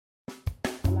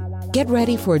Get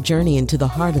ready for a journey into the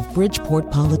heart of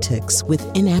Bridgeport politics with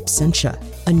In Absentia,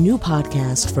 a new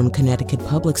podcast from Connecticut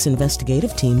Public's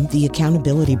investigative team, The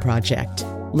Accountability Project.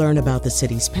 Learn about the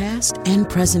city's past and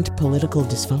present political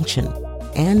dysfunction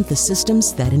and the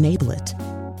systems that enable it.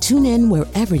 Tune in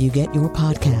wherever you get your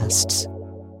podcasts.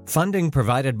 Funding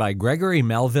provided by Gregory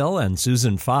Melville and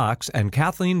Susan Fox and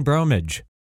Kathleen Bromage.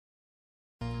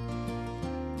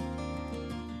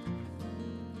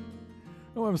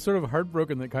 Oh, I'm sort of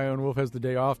heartbroken that Chion Wolf has the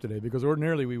day off today, because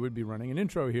ordinarily we would be running an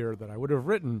intro here that I would have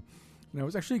written. And I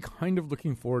was actually kind of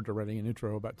looking forward to writing an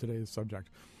intro about today's subject,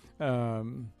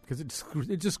 because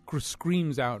it just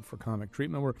screams out for comic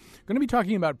treatment. We're going to be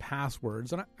talking about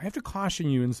passwords, and I have to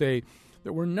caution you and say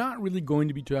that we're not really going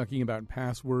to be talking about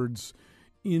passwords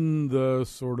in the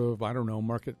sort of,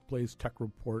 marketplace tech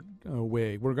report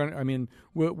way. We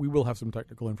will have some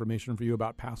technical information for you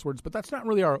about passwords, but that's not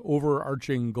really our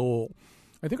overarching goal.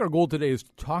 I think our goal today is to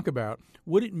talk about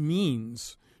what it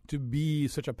means to be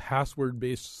such a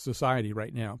password-based society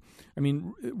right now. I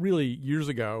mean, really, years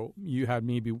ago, you had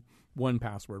maybe one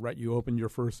password, right? You opened your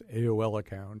first AOL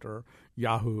account or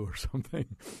Yahoo or something,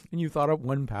 and you thought up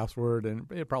one password, and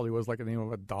it probably was like the name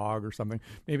of a dog or something.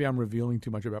 Maybe I'm revealing too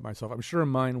much about myself. I'm sure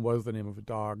mine was the name of a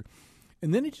dog.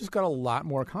 And then it just got a lot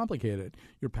more complicated.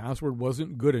 Your password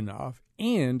wasn't good enough,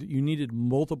 and you needed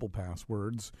multiple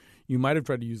passwords. You might have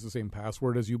tried to use the same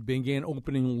password as you began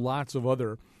opening lots of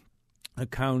other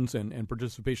accounts and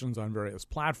participations on various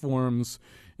platforms.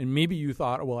 And maybe you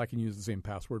thought, well, I can use the same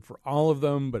password for all of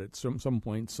them. But at some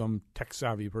point, some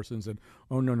tech-savvy person said,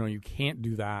 oh, no, you can't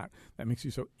do that. That makes you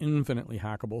so infinitely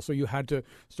hackable. So you had to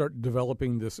start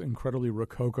developing this incredibly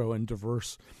rococo and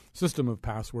diverse system of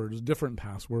passwords, different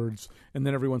passwords. And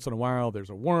then every once in a while, there's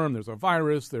a worm, there's a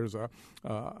virus, there's a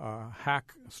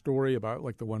hack story about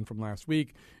like the one from last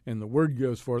week. And the word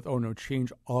goes forth, oh, no,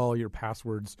 change all your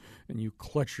passwords. And you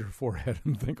clutch your forehead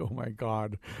and think, oh, my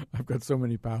God, I've got so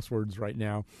many passwords right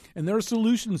now. And there are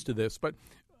solutions to this, but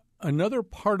another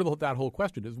part of that whole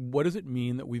question is, what does it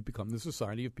mean that we've become the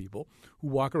society of people who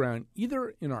walk around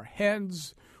either in our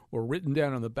heads or written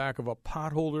down on the back of a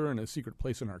potholder in a secret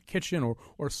place in our kitchen,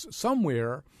 or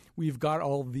somewhere we've got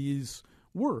all these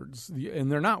words,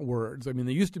 and they're not words. I mean,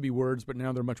 they used to be words, but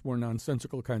now they're much more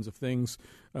nonsensical kinds of things.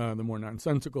 The more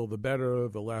nonsensical, the better.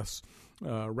 The less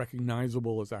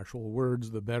recognizable as actual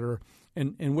words, the better.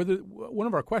 And whether one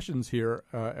of our questions here,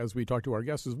 as we talk to our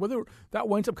guests, is whether that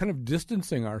winds up kind of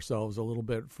distancing ourselves a little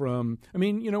bit from. I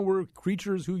mean, we're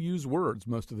creatures who use words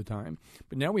most of the time,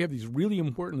 but now we have these really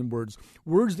important words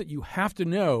that you have to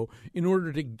know in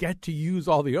order to get to use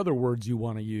all the other words you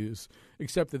want to use.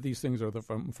 Except that these things are,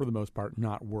 for the most part,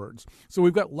 not words. So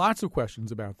we've got lots of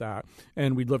questions about that,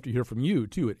 and we'd love to hear from you,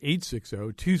 too, at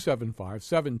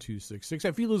 860-275-7266.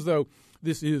 I feel as though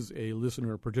this is a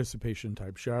listener participation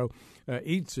type show.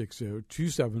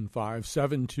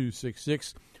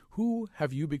 860-275-7266. Who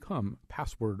have you become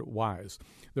password-wise?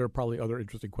 There are probably other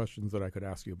interesting questions that I could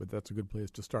ask you, but that's a good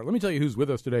place to start. Let me tell you who's with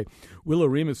us today. Will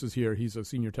Oremus is here. He's a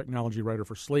senior technology writer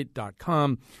for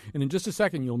Slate.com. And in just a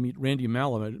second, you'll meet Randy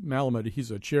Malamud. He's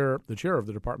the chair of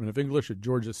the Department of English at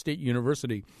Georgia State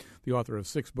University, the author of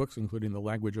 6 books, including The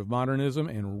Language of Modernism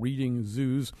and Reading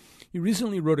Zoos. He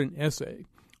recently wrote an essay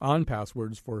on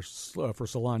passwords for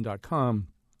Salon.com,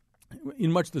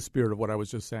 in much the spirit of what I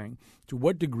was just saying. To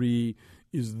what degree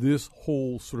is this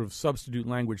whole sort of substitute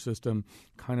language system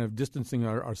kind of distancing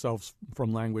ourselves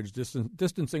from language,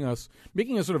 distancing us,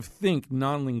 making us sort of think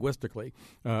non-linguistically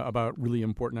about really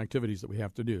important activities that we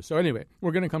have to do. So anyway,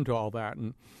 we're going to come to all that,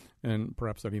 and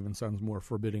perhaps that even sounds more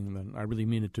forbidding than I really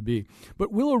mean it to be.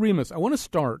 But Will Oremus, I want to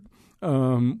start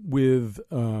with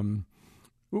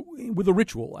a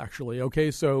ritual, actually. Okay,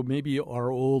 so maybe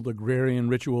our old agrarian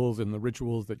rituals and the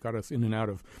rituals that got us in and out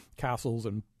of castles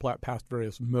and past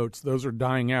various moats, those are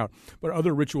dying out. But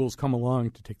other rituals come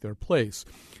along to take their place.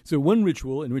 So one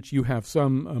ritual in which you have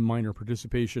some minor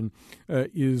participation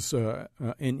is an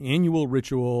annual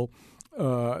ritual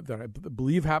that I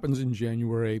believe happens in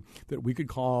January that we could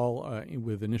call,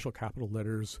 with initial capital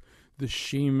letters, the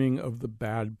shaming of the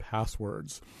bad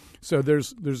passwords. So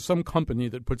there's some company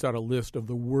that puts out a list of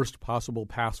the worst possible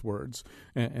passwords,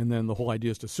 and then the whole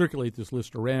idea is to circulate this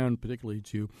list around, particularly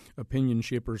to opinion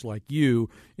shapers like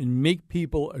you, and make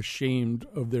people ashamed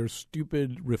of their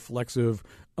stupid, reflexive,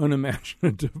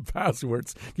 unimaginative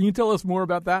passwords. Can you tell us more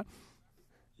about that?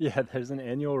 Yeah, there's an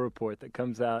annual report that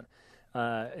comes out.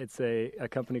 It's a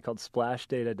company called Splash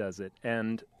Data does it,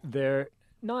 and they're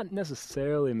not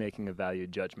necessarily making a value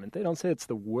judgment. They don't say it's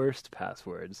the worst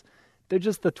passwords. They're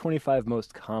just the 25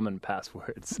 most common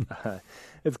passwords.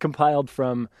 It's compiled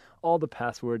from all the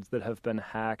passwords that have been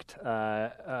hacked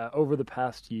over the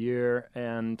past year,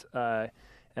 and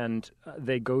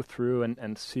they go through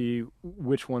and see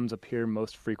which ones appear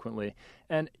most frequently.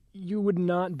 And you would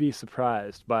not be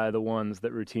surprised by the ones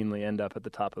that routinely end up at the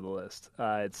top of the list.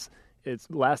 It's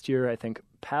last year, I think,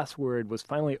 password was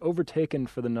finally overtaken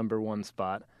for the number one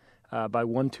spot by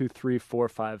 1, 2, 3, 4,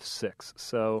 5, 6.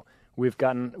 So we've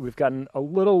gotten a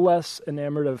little less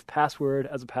enamored of password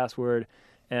as a password,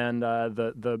 and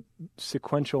the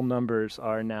sequential numbers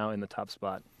are now in the top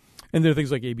spot. And there are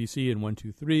things like ABC and 1,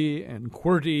 2, 3 and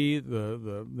QWERTY,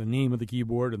 the name of the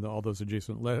keyboard and all those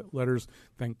adjacent letters.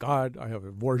 Thank God I have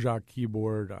a Dvorak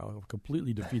keyboard. I'll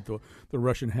completely defeat the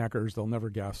Russian hackers. They'll never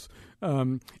guess.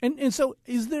 And so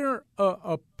is there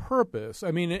a purpose?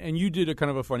 I mean, and you did a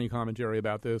kind of a funny commentary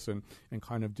about this and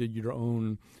kind of did your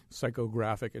own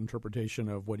psychographic interpretation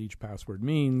of what each password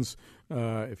means.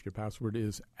 If your password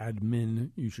is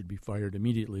admin, you should be fired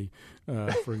immediately,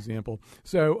 for example.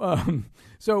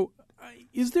 So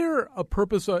is there a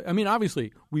purpose? I mean,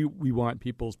 obviously, we want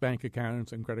people's bank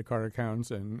accounts and credit card accounts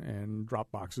and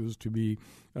drop boxes to be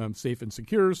safe and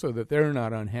secure so that they're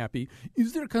not unhappy.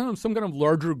 Is there some kind of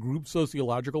larger group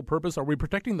sociological purpose? Are we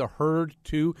protecting the herd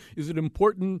too? Is it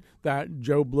important that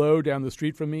Joe Blow down the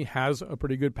street from me has a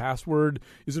pretty good password?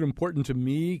 Is it important to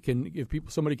me?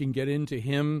 Somebody can get into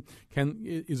him?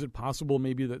 Is it possible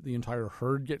maybe that the entire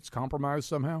herd gets compromised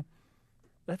somehow?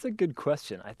 That's a good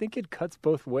question. I think it cuts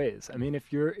both ways. I mean,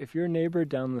 if your neighbor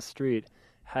down the street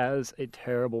has a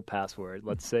terrible password,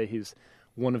 let's say he's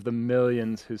one of the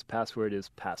millions whose password is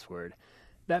password,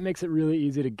 that makes it really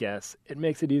easy to guess. It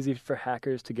makes it easy for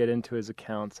hackers to get into his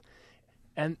accounts.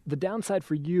 And the downside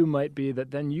for you might be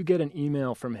that then you get an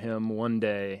email from him one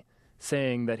day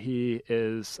saying that he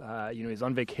is, he's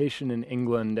on vacation in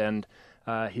England and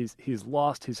he's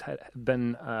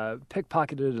been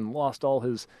pickpocketed and lost all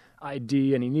his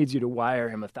ID, and he needs you to wire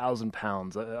him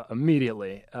 £1,000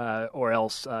 immediately, or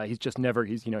else he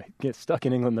gets stuck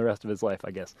in England the rest of his life,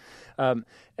 I guess.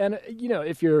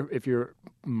 If you're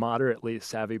moderately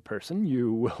savvy person,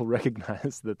 you will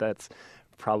recognize that that's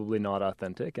probably not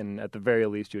authentic, and at the very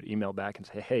least, you would email back and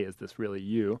say, "Hey, is this really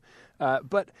you?"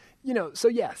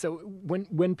 So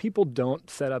when people don't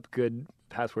set up good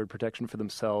password protection for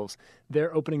themselves,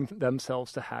 they're opening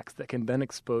themselves to hacks that can then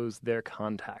expose their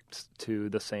contacts to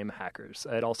the same hackers.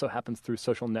 It also happens through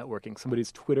social networking.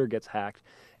 Somebody's Twitter gets hacked,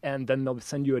 and then they'll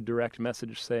send you a direct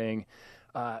message saying,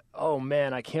 "Oh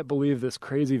man, I can't believe this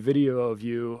crazy video of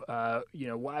you.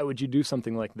 Why would you do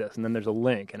something like this?" And then there's a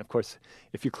link, and of course,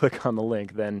 if you click on the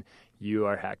link, then you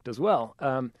are hacked as well.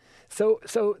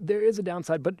 So there is a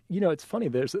downside, but it's funny.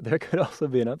 There could also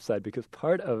be an upside, because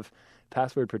part of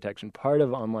password protection, part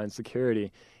of online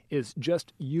security, is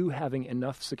just you having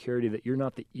enough security that you're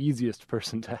not the easiest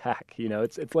person to hack.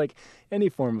 It's like any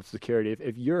form of security.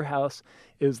 If your house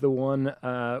is the one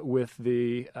with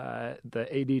the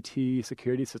ADT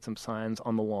security system signs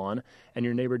on the lawn, and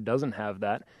your neighbor doesn't have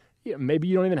that, maybe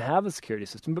you don't even have a security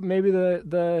system, but maybe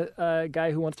the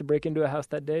guy who wants to break into a house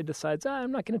that day decides,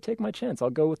 I'm not going to take my chance. I'll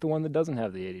go with the one that doesn't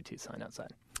have the ADT sign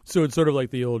outside. So it's sort of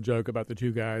like the old joke about the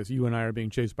two guys. You and I are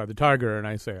being chased by the tiger, and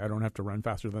I say, I don't have to run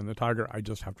faster than the tiger. I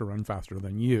just have to run faster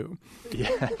than you.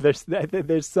 Yeah,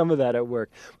 there's some of that at work.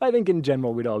 I think in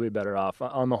general we'd all be better off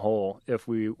on the whole if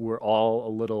we were all a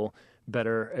little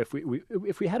better, if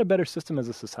we had a better system as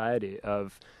a society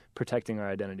of protecting our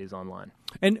identities online.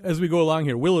 And as we go along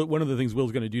here, one of the things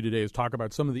Will's going to do today is talk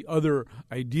about some of the other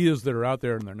ideas that are out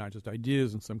there, and they're not just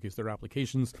ideas. In some cases, they're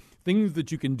applications, things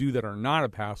that you can do that are not a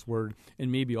password,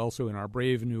 and maybe also in our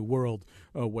brave new world,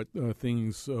 what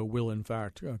things will, in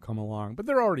fact, come along. But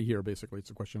they're already here, basically. It's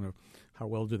a question of how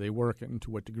well do they work, and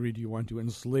to what degree do you want to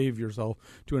enslave yourself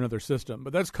to another system.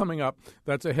 But that's coming up.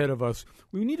 That's ahead of us.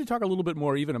 We need to talk a little bit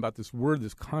more even about this word,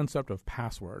 this concept of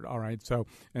password, all right? So,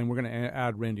 and we're going to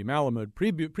add Randy Malamud,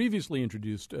 previously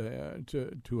introduced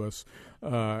to us,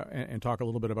 and talk a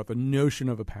little bit about the notion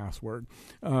of a password.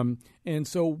 And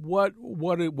so what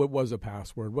was a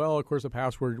password? Well, of course, a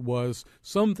password was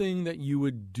something that you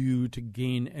would do to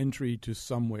gain entry to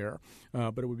somewhere,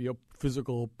 but it would be a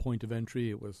physical point of entry.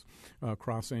 It was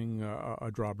crossing a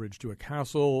drawbridge to a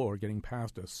castle, or getting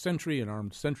past a sentry, an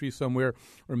armed sentry somewhere,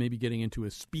 or maybe getting into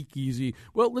a speakeasy.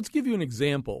 Well, let's give you an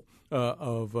example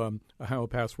of how a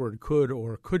password could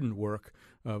or couldn't work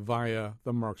via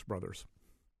the Marx Brothers.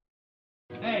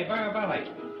 Hey, Baraballi.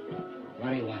 What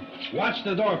do you want? Watch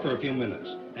the door for a few minutes,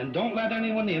 and don't let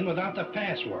anyone in without the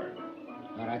password.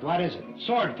 All right, what is it?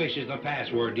 Swordfish is the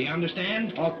password, do you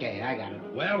understand? Okay, I got it.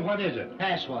 Well, what is it?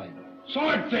 Password.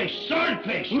 Swordfish!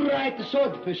 Swordfish! Right, the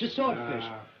swordfish, the swordfish.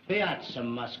 Piazza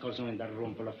muscles in the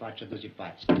room full of faccia dozy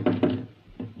fats.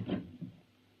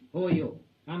 Who are you?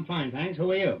 I'm fine, thanks.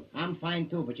 Who are you? I'm fine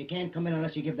too, but you can't come in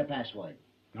unless you give the password.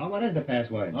 Oh, what is the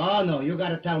password? Oh, no, you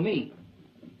gotta tell me.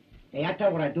 Hey, I tell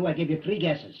you what I do, I give you 3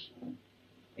 guesses.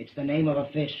 It's the name of a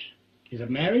fish. Is it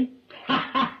Mary?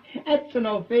 That's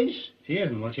no fish. She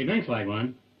isn't. Well, she drinks like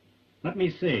one. Let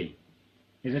me see.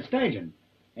 Is it sturgeon?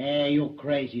 Hey, you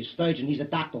crazy. Sturgeon, he's a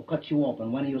doctor who cuts you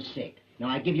open when you're sick. Now,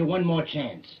 I give you one more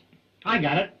chance. I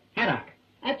got it. Haddock.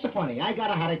 That's funny. I got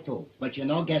a haddock too, but you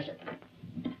know, guess it.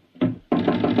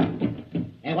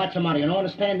 Hey, what's the matter? You don't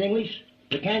understand English?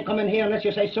 You can't come in here unless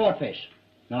you say swordfish.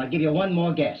 Now, I give you one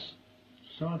more guess.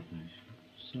 Swordfish.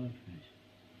 Swordfish.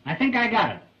 I think I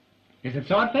got it. Is it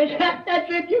swordfish?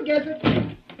 That's it. You guess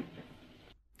it.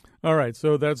 All right,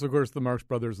 so that's, of course, the Marx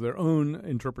Brothers, their own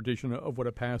interpretation of what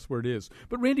a password is.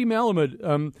 But Randy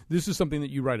Malamud, this is something that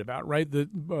you write about, right? That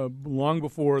long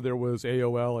before there was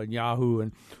AOL and Yahoo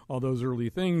and all those early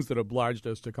things that obliged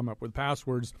us to come up with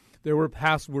passwords, there were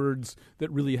passwords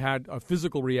that really had a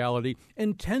physical reality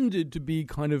and tended to be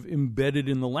kind of embedded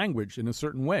in the language in a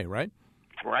certain way, right?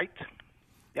 Right.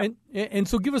 Yep. And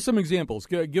so give us some examples.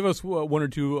 Give us one or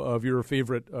two of your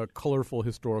favorite colorful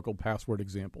historical password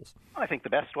examples. I think the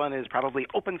best one is probably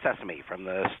Open Sesame from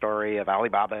the story of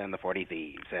Alibaba and the 40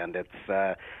 Thieves. And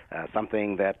it's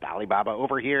something that Alibaba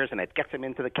overhears, and it gets him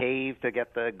into the cave to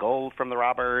get the gold from the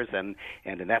robbers. And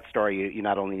in that story, you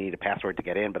not only need a password to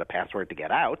get in, but a password to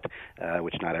get out,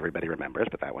 which not everybody remembers,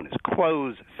 but that one is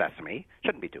Close Sesame.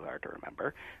 Shouldn't be too hard to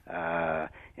remember.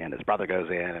 And his brother goes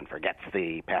in and forgets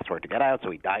the password to get out, so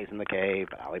he dies in the cave,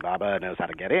 but Alibaba knows how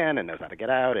to get in and knows how to get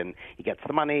out, and he gets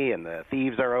the money, and the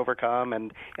thieves are overcome,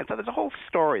 and so there's a whole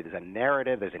story. There's a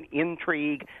narrative, there's an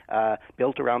intrigue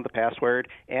built around the password,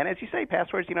 and as you say,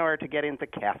 passwords, are to get into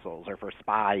castles or for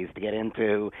spies to get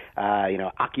into,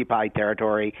 occupied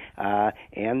territory,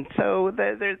 and so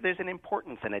there's an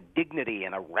importance and a dignity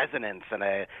and a resonance and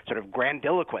a sort of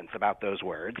grandiloquence about those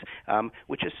words,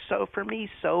 which is for me,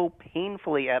 so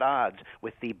painfully at odds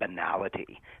with the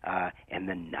banality and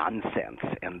the nonsense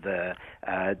and the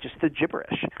just the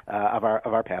gibberish of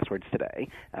our passwords today,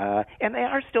 and they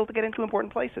are still to get into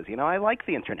important places. I like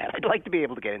the internet. I'd like to be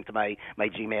able to get into my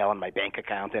Gmail and my bank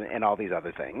account and all these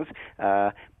other things,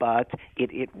 but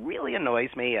it really annoys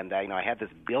me. And I had this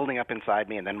building up inside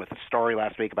me, and then with the story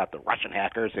last week about the Russian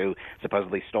hackers who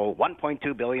supposedly stole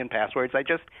 1.2 billion passwords, I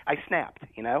snapped,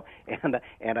 and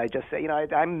I just say,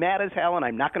 I'm mad as hell, and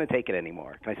I'm not going to take it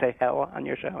anymore. Can I say hell on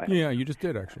your show? Yeah, you just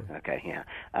did, actually. Okay, yeah.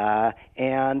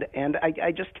 And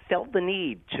I just felt the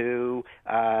need to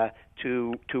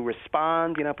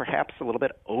respond, perhaps a little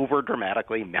bit over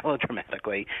dramatically,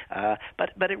 melodramatically,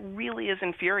 but it really is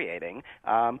infuriating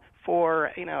for,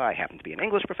 I happen to be an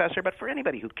English professor, but for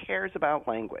anybody who cares about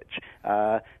language,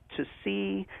 to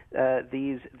see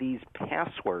these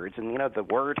passwords, and the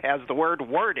word has the word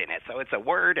word in it, so it's a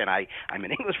word, and I'm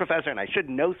an English professor, and I should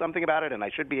know something about it, and I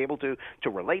should be able to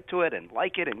relate to it and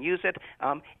like it and use it,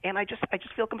 and I just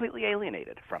feel completely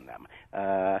alienated from them,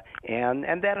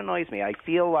 and that annoys me. I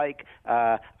feel like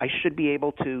I should be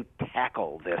able to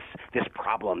tackle this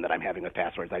problem that I'm having with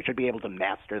passwords. I should be able to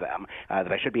master them,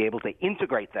 that I should be able to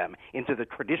integrate them into the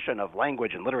tradition of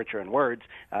language and literature and words,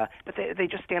 but they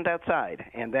just stand outside,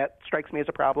 and that strikes me as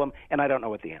a problem, and I don't know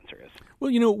what the answer is.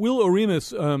 Well, Will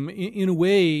Oremus, in a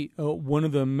way, one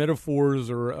of the metaphors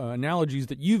or analogies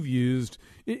that you've used,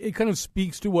 it kind of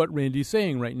speaks to what Randy's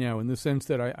saying right now, in the sense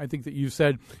that I think that you've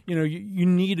said, you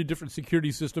need a different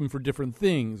security system for different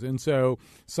things, and so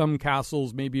some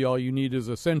castles, maybe all you need is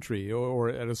a sentry, or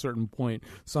at a certain point,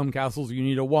 some castles you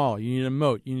need a wall, you need a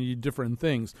moat, you need different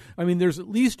things. I mean, there's at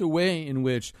least a way in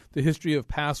which the history of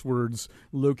passwords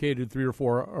located 300 or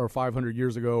 400 or 500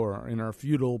 years ago, or in our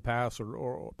feudal past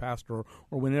or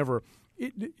whenever,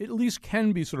 it at least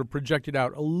can be sort of projected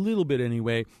out a little bit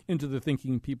anyway into the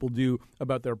thinking people do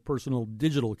about their personal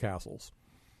digital castles.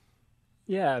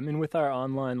 Yeah, I mean, with our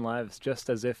online lives, just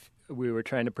as if we were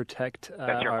trying to protect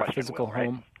our physical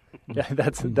home. Yeah,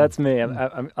 that's me.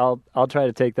 I'll try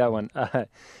to take that one.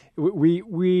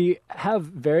 We have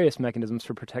various mechanisms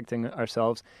for protecting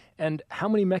ourselves, and how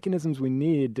many mechanisms we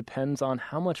need depends on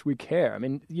how much we care. I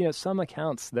mean, some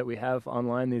accounts that we have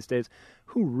online these days,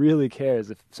 who really cares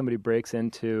if somebody breaks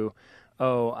into,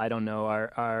 I don't know,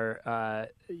 our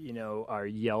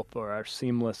Yelp or our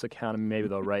Seamless account, and maybe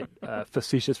they'll write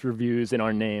facetious reviews in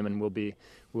our name, and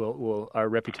our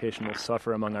reputation will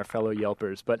suffer among our fellow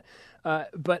Yelpers. But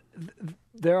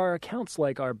there are accounts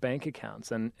like our bank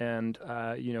accounts and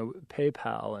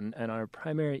PayPal and our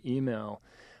primary email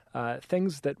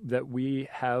things that we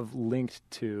have linked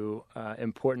to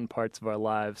important parts of our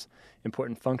lives,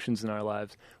 important functions in our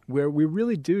lives, where we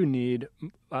really do need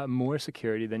more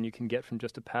security than you can get from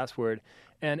just a password.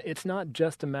 And it's not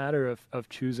just a matter of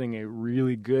choosing a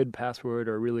really good password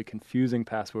or a really confusing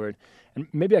password. And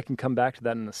maybe I can come back to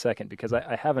that in a second, because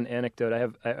I have an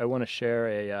anecdote. I want to share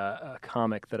a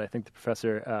comic that I think the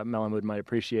Professor Malamud might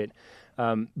appreciate.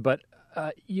 But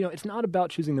it's not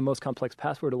about choosing the most complex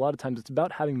password. A lot of times it's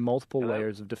about having multiple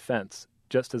layers of defense.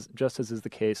 Just as is the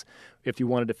case, if you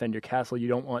want to defend your castle, you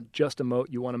don't want just a moat.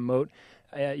 You want a moat,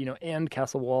 and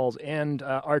castle walls and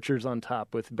archers on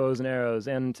top with bows and arrows,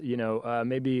 and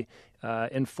maybe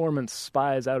informants,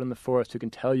 spies out in the forest who can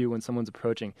tell you when someone's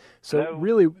approaching. So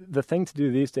really, the thing to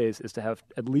do these days is to have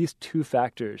at least two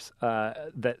factors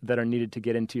that are needed to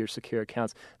get into your secure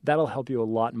accounts. That'll help you a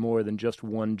lot more than just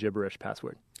one gibberish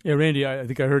password. Yeah, Randy, I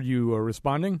think I heard you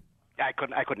responding. I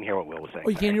couldn't hear what Will was saying. Oh,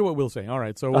 you can't hear what Will's saying. All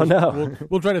right, so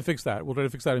we'll try to fix that. We'll try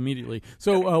to fix that immediately.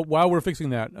 So while we're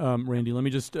fixing that, Randy, let me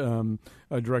just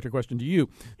direct a question to you.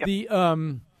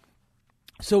 Yep.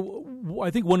 So I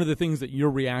think one of the things that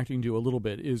you're reacting to a little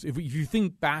bit is if you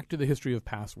think back to the history of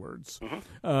passwords,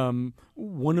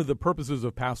 one of the purposes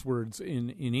of passwords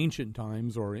in ancient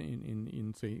times or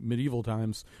in say, medieval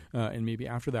times and maybe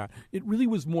after that, it really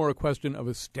was more a question of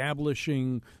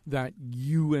establishing that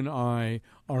you and I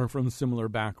are from similar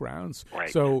backgrounds. Right.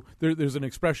 So there's an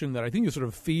expression that I think is sort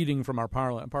of fading from our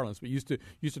parlance, but used to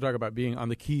talk about being on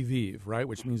the qui vive, right,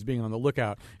 which means being on the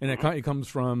lookout. And it comes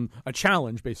from a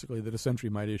challenge, basically, that a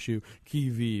century might issue, qui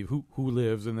vive, who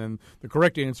lives, and then the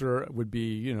correct answer would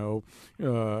be,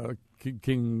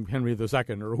 King Henry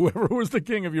II or whoever was the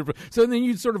king of your... So then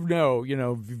you'd sort of know,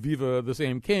 viva the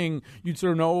same king. You'd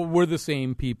sort of know we're the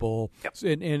same people.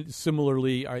 Yep. And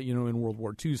similarly, in World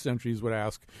War II, centuries would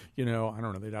ask, I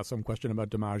don't know, they'd ask some question about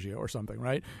DiMaggio or something,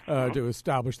 right, to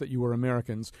establish that you were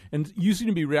Americans. And you seem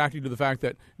to be reacting to the fact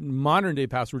that modern-day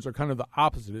passwords are kind of the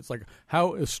opposite. It's like,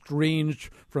 how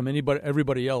estranged from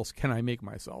everybody else can I make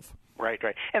myself? Right.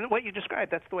 And what you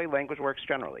described, that's the way language works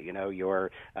generally.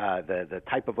 Your the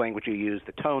type of language you use,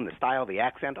 the tone, the style, the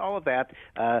accent, all of that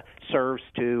serves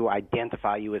to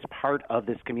identify you as part of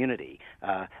this community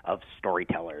of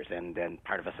storytellers and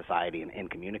part of a society and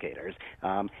communicators.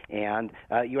 And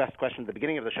you asked the question at the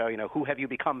beginning of the show, who have you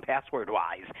become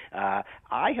password-wise?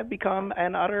 I have become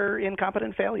an utter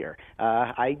incompetent failure.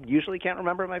 I usually can't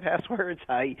remember my passwords.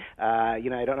 I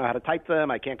don't know how to type them.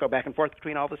 I can't go back and forth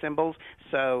between all the symbols.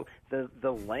 So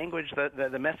the language,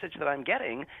 the message that I'm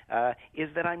getting is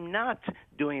that I'm not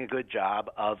doing a good job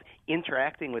of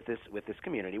interacting with this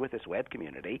community, with this web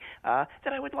community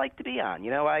that I would like to be on.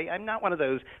 I'm not one of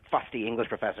those fusty English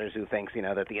professors who thinks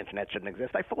that the internet shouldn't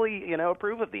exist. I fully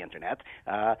approve of the internet,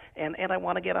 and I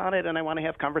want to get on it, and I want to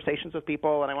have conversations with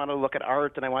people, and I want to look at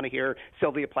art, and I want to hear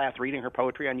Sylvia Plath reading her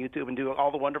poetry on YouTube and do all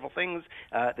the wonderful things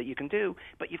that you can do.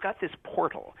 But you've got this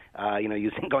portal,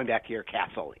 using going back to your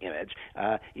castle image.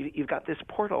 You've got this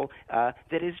portal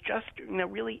that is just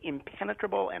really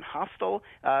impenetrable and hostile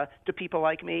to people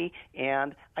like me,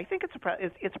 and I think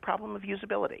it's a problem of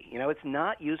usability. It's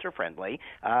not user friendly,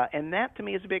 and that to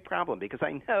me is a big problem, because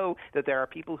I know that there are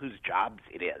people whose jobs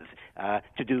it is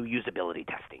to do usability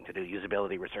testing, to do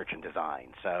usability research and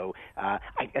design. So I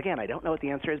don't know what the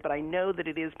answer is, but I know that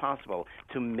it is possible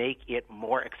to make it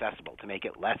more accessible, to make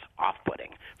it less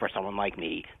off-putting for someone like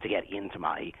me to get into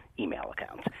my email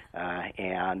account.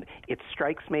 And it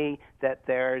strikes me that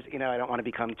there's, I don't want to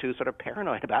become too sort of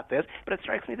paranoid about this, but it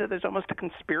strikes me that there's almost a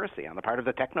conspiracy on the part of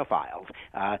the technophiles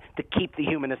to keep the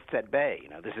humanists at bay.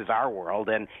 This is our world,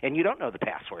 and you don't know the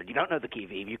password, you don't know the qui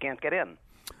vive, you can't get in.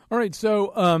 All right,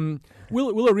 so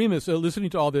Will Remus, listening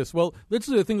to all this, well, let's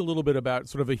think a little bit about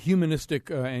sort of a humanistic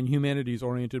and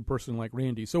humanities-oriented person like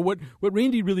Randy. So what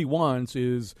Randy really wants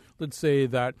is, let's say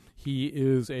that he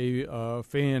is a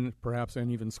fan, perhaps,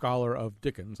 and even scholar of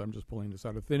Dickens. I'm just pulling this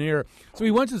out of thin air. So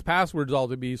he wants his passwords all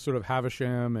to be sort of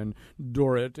Havisham and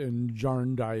Dorrit and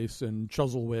Jarndyce and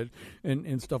Chuzzlewit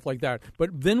and stuff like that. But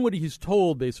then what he's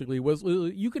told, basically, was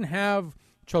you can have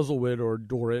Chuzzlewit or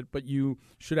Dorrit, but you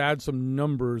should add some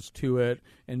numbers to it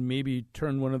and maybe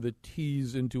turn one of the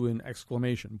T's into an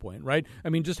exclamation point, right? I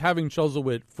mean, just having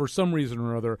Chuzzlewit for some reason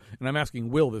or other, and I'm asking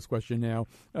Will this question now,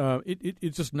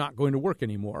 it's just not going to work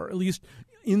anymore, at least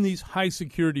in these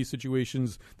high-security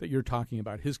situations that you're talking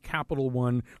about. His Capital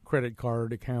One credit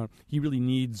card account, he really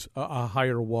needs a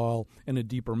higher wall and a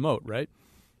deeper moat, right?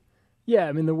 Yeah,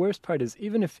 I mean, the worst part is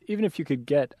even if you could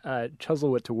get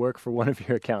Chuzzlewit to work for one of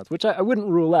your accounts, which I wouldn't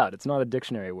rule out. It's not a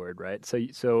dictionary word, right?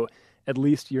 So at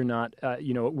least you're not,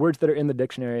 words that are in the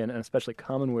dictionary and especially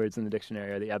common words in the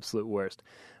dictionary are the absolute worst.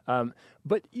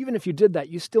 But even if you did that,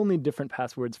 you still need different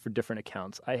passwords for different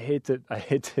accounts. I hate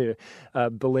to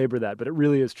belabor that, but it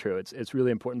really is true. It's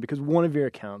really important because one of your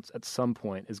accounts at some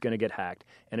point is going to get hacked.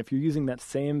 And if you're using that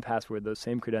same password, those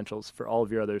same credentials for all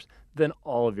of your others, then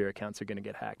all of your accounts are going to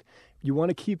get hacked.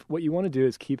 What you want to do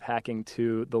is keep hacking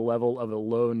to the level of a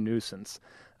low nuisance.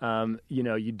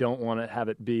 You don't want to have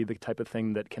it be the type of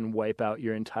thing that can wipe out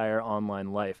your entire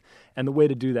online life. And the way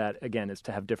to do that, again, is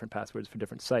to have different passwords for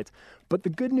different sites. But the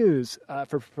good news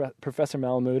for Professor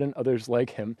Malamud and others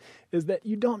like him is that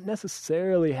you don't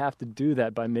necessarily have to do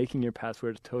that by making your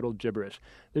passwords total gibberish.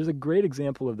 There's a great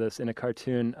example of this in a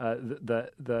cartoon.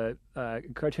 The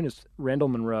cartoonist Randall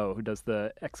Munroe, who does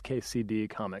the XKCD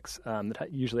comics that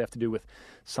usually have to do with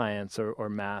science or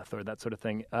math or that sort of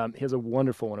thing. He has a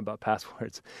wonderful one about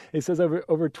passwords. It says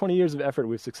over 20 years of effort,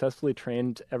 we've successfully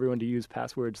trained everyone to use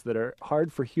passwords that are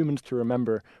hard for humans to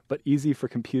remember, but easy for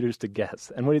computers to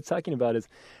guess. And what he's talking about is,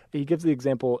 he gives the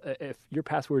example, if your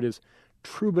password is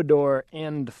Troubadour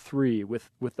and 3 with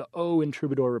the O in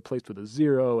Troubadour replaced with a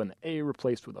 0 and the A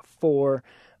replaced with a 4.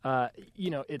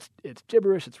 It's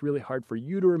gibberish. It's really hard for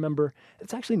you to remember.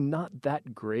 It's actually not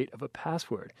that great of a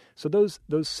password. So those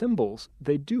symbols,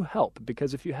 they do help,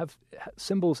 because if you have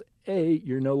symbols A,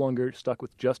 you're no longer stuck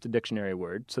with just a dictionary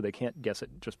word, so they can't guess it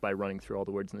just by running through all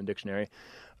the words in the dictionary.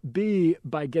 B,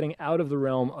 by getting out of the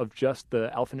realm of just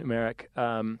the alphanumeric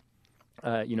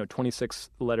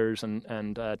 26 letters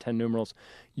and 10 numerals,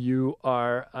 you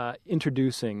are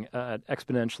introducing an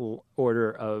exponential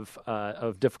order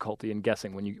of difficulty in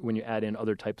guessing when you add in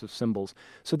other types of symbols.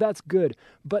 So that's good.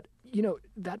 But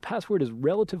that password is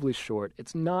relatively short.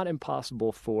 It's not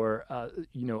impossible for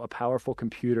a powerful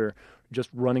computer just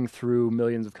running through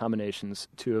millions of combinations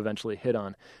to eventually hit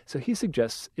on. So he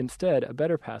suggests instead a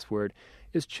better password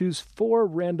is choose 4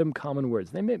 random common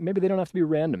words. Maybe they don't have to be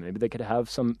random. Maybe they could have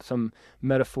some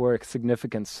metaphoric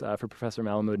significance for Professor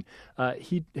Malamud.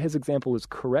 His example is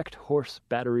correct horse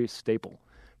battery staple.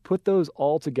 Put those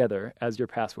all together as your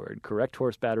password, correct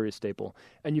horse battery staple,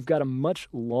 and you've got a much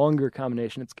longer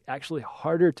combination. It's actually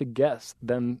harder to guess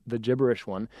than the gibberish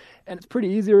one, and it's pretty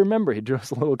easy to remember. He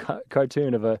draws a little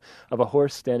cartoon of a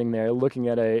horse standing there looking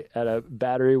at a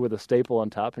battery with a staple on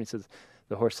top, and he says,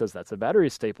 the horse says, that's a battery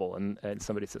staple. And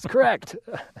somebody says, correct.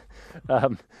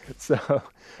 So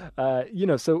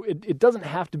it doesn't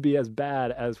have to be as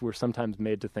bad as we're sometimes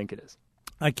made to think it is.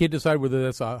 I can't decide whether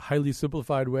that's a highly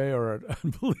simplified way or an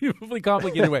unbelievably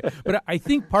complicated way. But I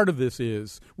think part of this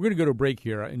is, we're going to go to a break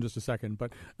here in just a second,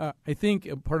 but I think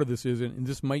part of this is, and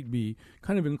this might be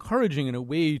kind of encouraging in a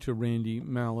way to Randy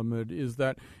Malamud, is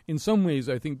that in some ways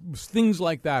I think things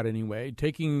like that anyway,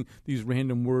 taking these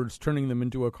random words, turning them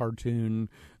into a cartoon,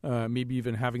 maybe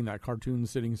even having that cartoon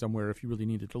sitting somewhere if you really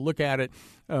needed to look at it.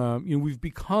 We've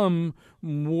become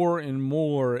more and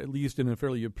more, at least in a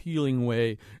fairly appealing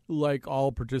way, like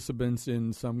all participants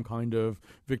in some kind of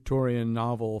Victorian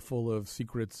novel full of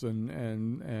secrets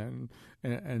and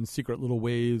secret little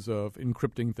ways of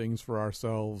encrypting things for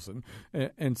ourselves.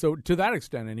 And so to that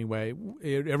extent, anyway,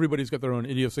 everybody's got their own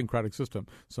idiosyncratic system.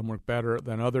 Some work better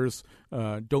than others.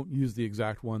 Don't use the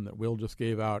exact one that Will just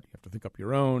gave out. You have to think up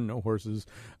your own. No horses.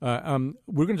 We're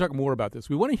going to talk more about this.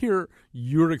 We want to hear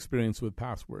your experience with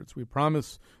passwords. We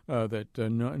promise that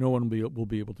no one will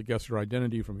be able to guess your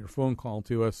identity from your phone call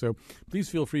to us. So please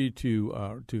feel free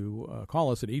to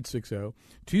call us at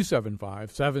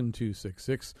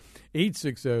 860-275-7266,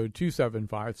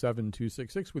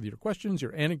 860-275-7266 with your questions,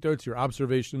 your anecdotes, your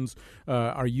observations.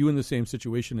 Are you in the same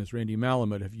situation as Randy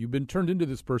Malamud? Have you been turned into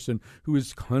this person who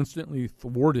is constantly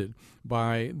thwarted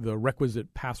by the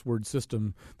requisite password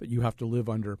system that you have to live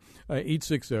under?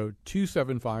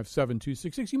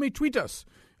 860-275-7266. You may tweet us.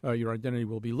 Your identity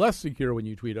will be less secure when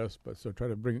you tweet us, but so try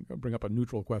to bring up a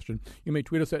neutral question. You may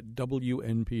tweet us at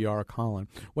WNPR Colin.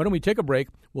 Why don't we take a break?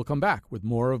 We'll come back with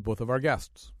more of both of our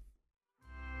guests.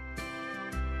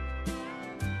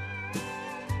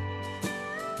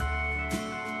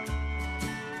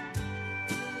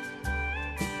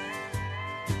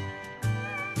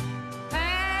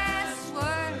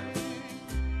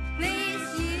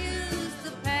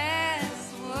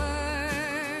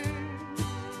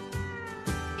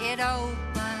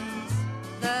 Opens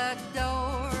the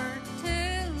door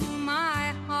to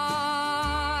my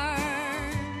heart.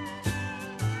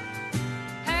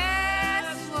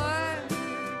 Password,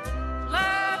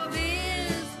 love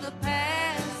is the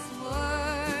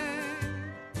password.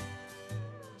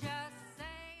 Just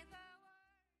say the word.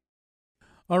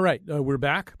 All right, we're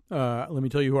back. Let me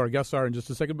tell you who our guests are in just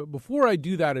a second. But before I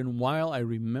do that, and while I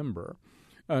remember,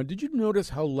 Did you notice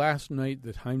how last night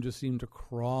the time just seemed to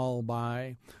crawl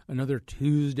by? Another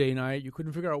Tuesday night. You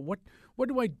couldn't figure out what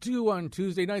do I do on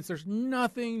Tuesday nights? There's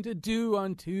nothing to do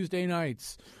on Tuesday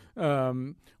nights.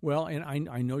 Well, and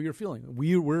I know you're feeling it.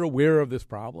 We're aware of this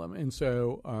problem. And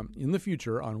so in the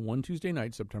future, on one Tuesday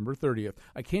night, September 30th,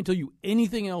 I can't tell you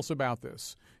anything else about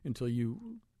this until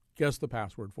you guess the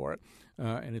password for it,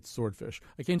 and it's Swordfish.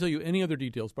 I can't tell you any other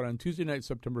details, but on Tuesday night,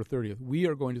 September 30th, we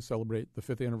are going to celebrate the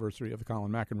 5th anniversary of the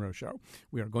Colin McEnroe Show.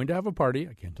 We are going to have a party.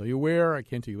 I can't tell you where. I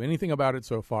can't tell you anything about it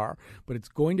so far, but it's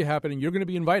going to happen, and you're going to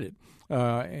be invited.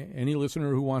 Any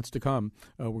listener who wants to come,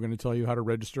 we're going to tell you how to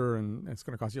register, and it's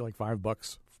going to cost you like $5,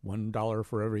 $1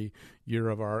 for every year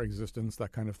of our existence,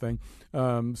 that kind of thing.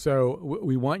 So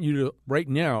we want you to, right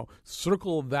now,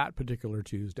 circle that particular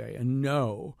Tuesday and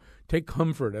take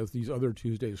comfort as these other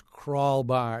Tuesdays crawl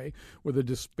by with a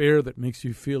despair that makes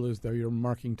you feel as though you're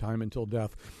marking time until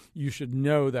death. You should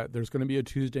know that there's going to be a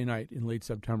Tuesday night in late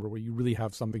September where you really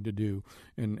have something to do,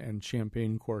 and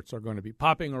champagne corks are going to be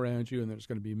popping around you, and there's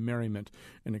going to be merriment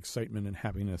and excitement and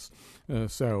happiness.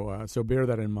 So bear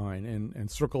that in mind and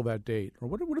circle that date. Or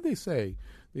what do they say?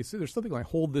 They say there's something like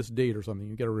hold this date or something.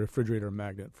 You get a refrigerator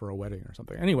magnet for a wedding or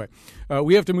something. Anyway,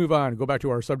 we have to move on and go back to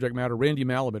our subject matter. Randy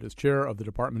Malamud is chair of the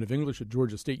Department of English at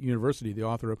Georgia State University, the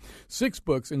author of 6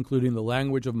 books, including The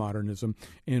Language of Modernism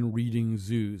and Reading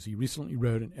Zoos. He recently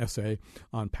wrote an essay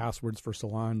on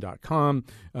passwordsforsalon.com,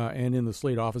 and in the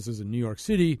Slate offices in New York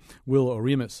City, Will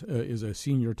Oremus is a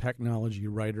senior technology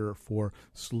writer for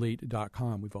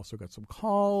Slate.com. We've also got some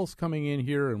calls coming in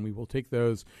here, and we will take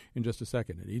those in just a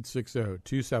second at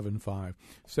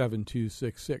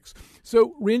 860-275-7266.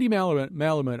 So, Randy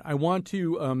Malamud, I want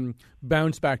to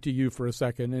bounce back to you for a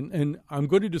second, and I'm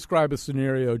going to describe a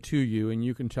scenario to you, and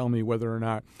you can tell me whether or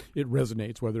not it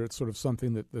resonates, whether it's sort of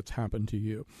something that's happened to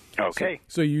you. Okay.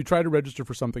 So you try to register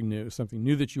for something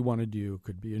new that you want to do. It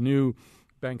could be a new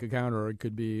bank account, or it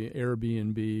could be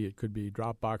Airbnb, it could be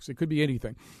Dropbox, it could be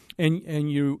anything. And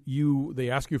they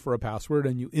ask you for a password,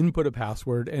 and you input a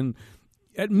password, and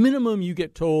at minimum you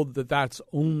get told that that's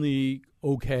only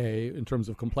okay in terms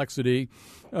of complexity,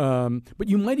 but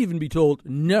you might even be told,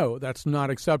 no, that's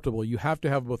not acceptable. You have to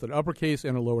have both an uppercase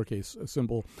and a lowercase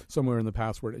symbol somewhere in the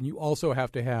password, and you also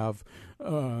have to have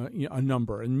a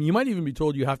number. And you might even be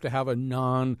told you have to have a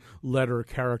non-letter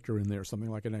character in there, something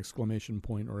like an exclamation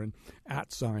point or an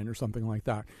 @ sign or something like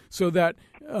that. So that,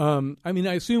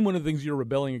 I assume one of the things you're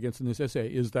rebelling against in this essay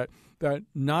is that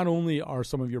not only are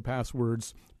some of your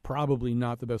passwords probably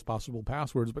not the best possible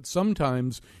passwords, but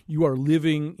sometimes you are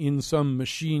living in some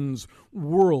machine's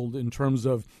world in terms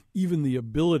of even the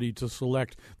ability to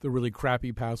select the really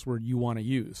crappy password you want to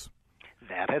use.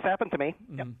 That has happened to me,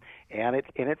 yep. And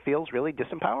it feels really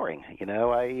disempowering.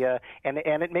 And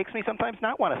it makes me sometimes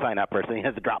not want to sign up for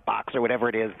the Dropbox or whatever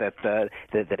it is that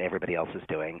everybody else is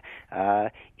doing.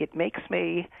 It makes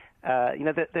me.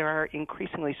 There are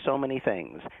increasingly so many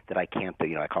things that I can't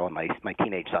do. I call on my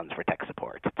teenage sons for tech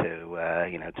support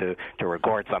to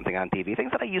record something on TV,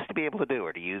 things that I used to be able to do,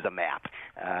 or to use a map.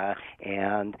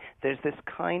 And there's this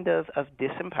kind of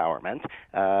disempowerment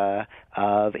and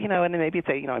maybe it's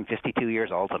I'm 52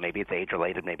 years old, so maybe it's age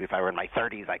related. Maybe if I were in my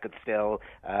 30s, I could still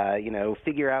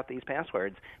figure out these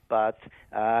passwords. But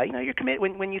you're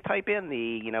when you type in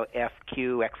the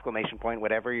FQ exclamation point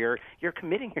whatever, you're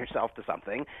committing yourself to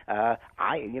something.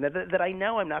 That I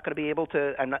know I'm not going to be able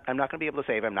to. I'm not going to be able to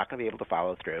save. I'm not going to be able to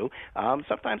follow through.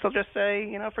 Sometimes I'll just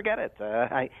say, forget it.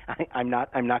 I'm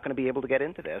not going to be able to get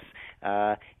into this.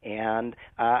 And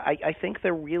I think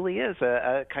there really is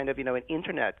a kind of an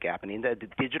internet gap, the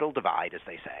digital divide, as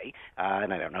they say.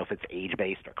 And I don't know if it's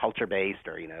age-based or culture-based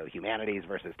or humanities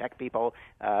versus tech people.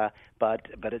 But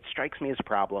it strikes me as a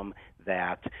problem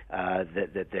that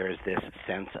there's this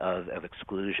sense of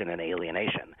exclusion and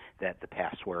alienation that the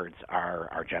passwords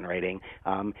are generating,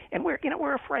 and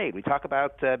we're afraid. We talk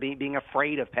about being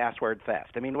afraid of password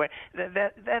theft.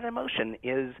 That emotion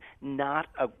is not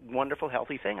a wonderful,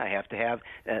 healthy thing. I have to have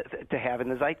in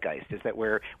the zeitgeist is that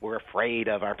we're afraid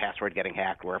of our password getting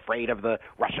hacked. We're afraid of the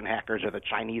Russian hackers or the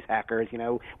Chinese hackers.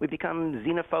 We become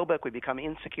xenophobic. We become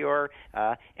insecure,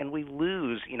 and we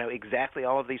lose exactly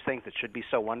all of these things that should be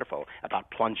so wonderful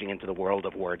about plunging into the world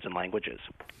of words and languages.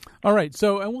 All right,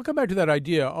 so and we'll come back to that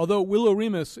idea. Although Will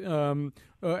Oremus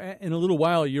in a little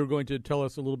while, you're going to tell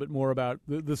us a little bit more about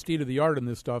the state of the art in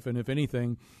this stuff, and if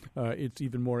anything, it's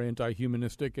even more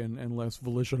anti-humanistic and less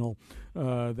volitional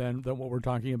than what we're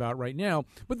talking about right now.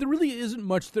 But there really isn't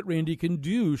much that Randy can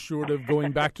do short of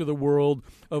going back to the world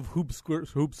of hoop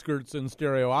skirts and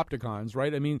stereopticons,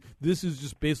 right? I mean, this is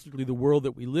just basically the world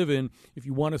that we live in. If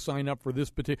you want to sign up for this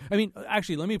particular... I mean,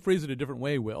 actually, let me phrase it a different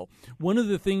way, Will. One of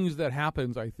the things that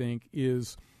happens, I think,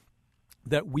 is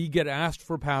that we get asked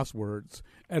for passwords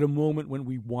at a moment when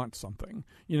we want something.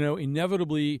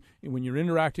 Inevitably, when you're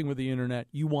interacting with the internet,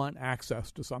 you want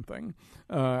access to something.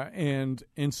 And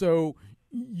so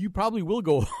you probably will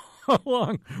go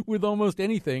along with almost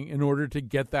anything in order to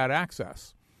get that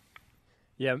access.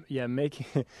 Yeah.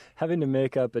 Having to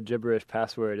make up a gibberish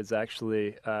password is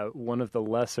actually one of the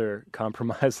lesser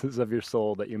compromises of your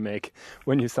soul that you make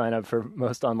when you sign up for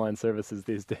most online services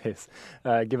these days,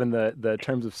 given the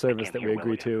terms of service that we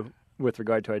agree to with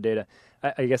regard to our data.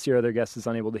 I guess your other guest is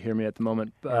unable to hear me at the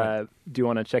moment. Do you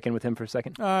want to check in with him for a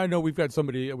second? No, we got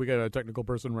a technical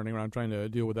person running around trying to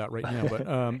deal with that right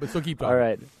now, but so keep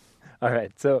talking. All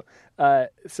right. So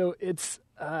it's...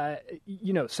 but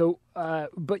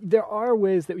there are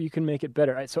ways that you can make it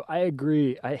better. So I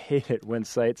agree. I hate it when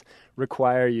sites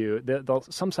require you.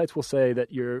 Some sites will say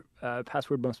that your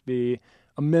password must be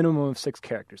a minimum of 6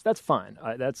 characters. That's fine.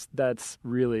 That's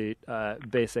really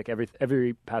basic.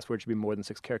 Every password should be more than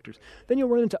 6 characters. Then you'll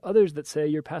run into others that say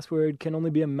your password can only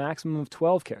be a maximum of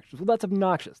 12 characters. Well, that's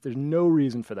obnoxious. There's no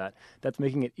reason for that. That's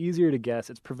making it easier to guess.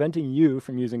 It's preventing you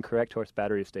from using correct horse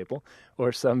battery staple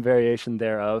or some variation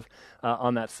thereof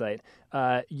on that site.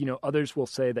 Others will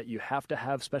say that you have to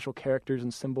have special characters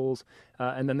and symbols,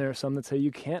 and then there are some that say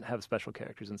you can't have special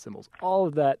characters and symbols. All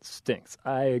of that stinks.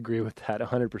 I agree with that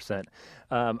 100%.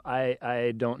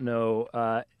 I don't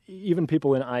know, even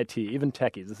people in IT, even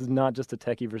techies, this is not just a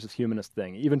techie versus humanist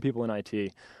thing. Even people in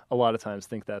IT a lot of times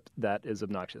think that is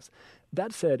obnoxious.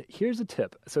 That said, here's a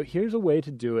tip. So here's a way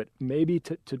to do it, maybe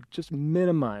to just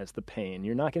minimize the pain.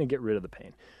 You're not going to get rid of the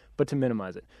pain, but to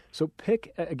minimize it. So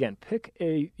pick a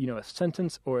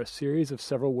sentence or a series of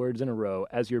several words in a row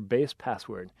as your base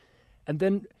password. And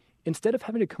then instead of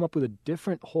having to come up with a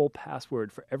different whole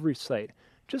password for every site,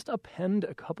 just append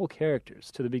a couple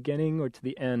characters to the beginning or to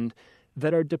the end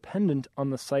that are dependent on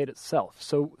the site itself.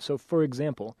 So for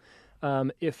example,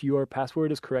 if your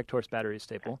password is correct horse battery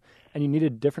staple and you need a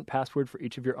different password for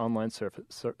each of your online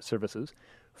services,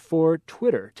 for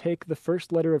Twitter, take the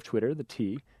first letter of Twitter, the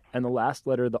T, and the last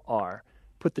letter, the R.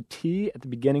 Put the T at the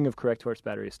beginning of correct horse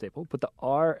battery staple, put the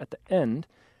R at the end,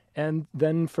 and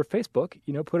then for Facebook,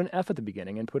 put an F at the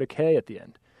beginning and put a K at the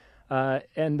end.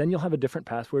 And then you'll have a different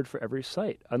password for every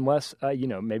site, unless,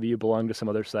 maybe you belong to some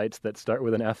other sites that start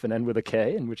with an F and end with a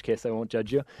K, in which case I won't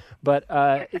judge you. But,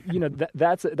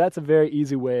 that's a very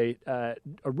easy way, a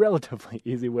relatively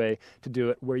easy way to do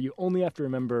it, where you only have to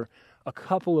remember a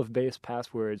couple of base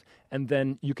passwords, and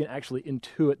then you can actually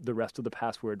intuit the rest of the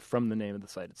password from the name of the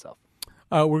site itself.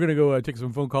 We're going to go take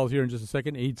some phone calls here in just a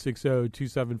second,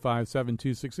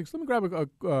 860-275-7266. Let me grab a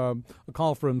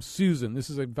call from Susan. This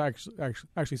is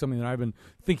actually something that I've been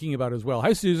thinking about as well.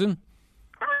 Hi, Susan.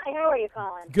 Hi, how are you,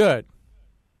 Colin? Good.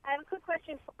 I have a quick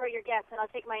question for your guests, and I'll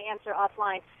take my answer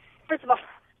offline. First of all,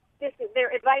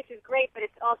 their advice is great, but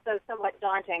it's also somewhat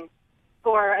daunting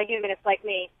for a humanist like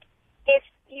me. If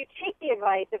you take the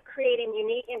advice of creating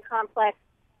unique and complex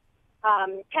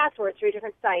passwords for your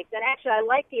different sites, and actually I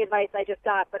like the advice I just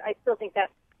got, but I still think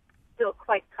that's still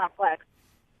quite complex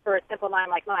for a simple mind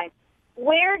like mine.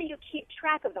 Where do you keep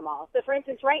track of them all? So, for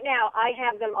instance, right now I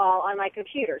have them all on my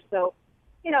computer. So,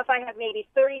 if I have maybe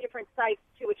 30 different sites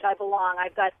to which I belong,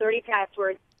 I've got 30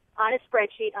 passwords on a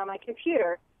spreadsheet on my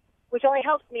computer, which only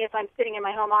helps me if I'm sitting in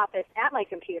my home office at my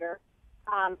computer,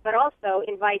 but also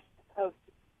invites the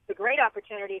great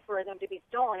opportunity for them to be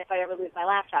stolen if I ever lose my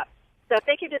laptop. So if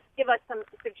they could just give us some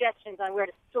suggestions on where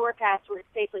to store passwords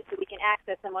safely so we can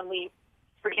access them when we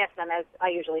forget them, as I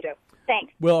usually do.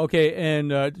 Thanks. Well, okay,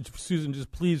 and Susan,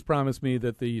 just please promise me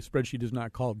that the spreadsheet is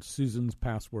not called Susan's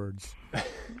Passwords.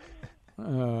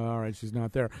 All right, she's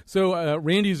not there. So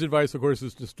Randy's advice, of course,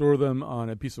 is to store them on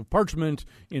a piece of parchment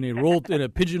in a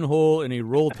pigeonhole in a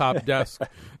roll-top desk,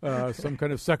 some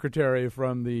kind of secretary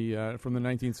from the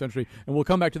 19th century. And we'll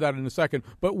come back to that in a second.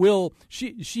 But Will,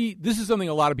 this is something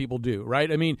a lot of people do,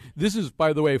 right? I mean, this is,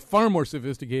 by the way, far more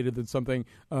sophisticated than something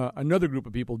another group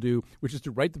of people do, which is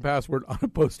to write the password on a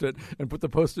Post-it and put the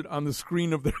Post-it on the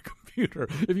screen of their computer.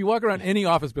 If you walk around any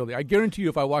office building, I guarantee you,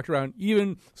 if I walked around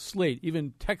even Slate,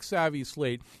 even tech-savvy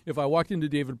Slate, if I walked into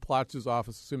David Plotz's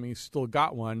office, assuming he's still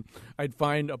got one, I'd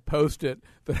find a Post-it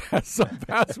that has some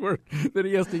password that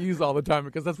he has to use all the time,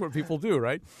 because that's what people do,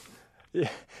 right? Yeah,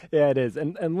 it is.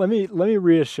 And let me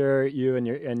reassure you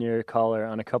and your caller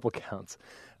on a couple counts.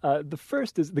 The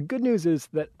first is, the good news is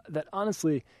that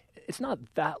honestly, it's not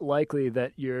that likely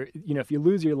that if you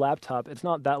lose your laptop, it's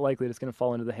not that likely that it's going to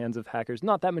fall into the hands of hackers.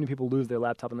 Not that many people lose their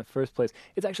laptop in the first place.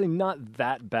 It's actually not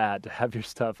that bad to have your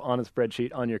stuff on a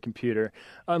spreadsheet on your computer,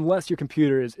 unless your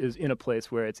computer is in a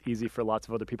place where it's easy for lots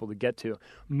of other people to get to.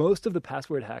 Most of the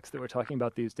password hacks that we're talking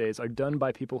about these days are done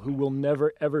by people who will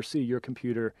never, ever see your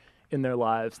computer in their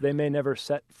lives. They may never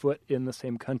set foot in the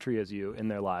same country as you in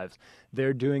their lives.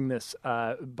 They're doing this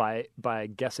by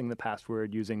guessing the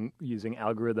password using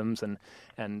algorithms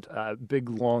and big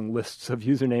long lists of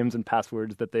usernames and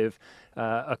passwords that they've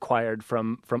acquired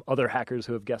from other hackers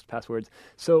who have guessed passwords.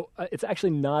 So it's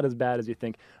actually not as bad as you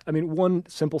think. I mean, one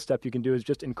simple step you can do is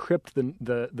just encrypt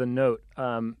the note.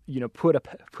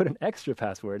 Put an extra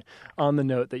password on the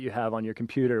note that you have on your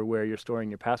computer where you're storing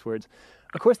your passwords.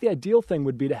 Of course, the ideal thing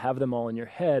would be to have them all in your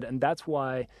head, and that's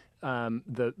why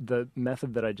the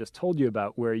method that I just told you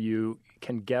about, where you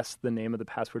can guess the name of the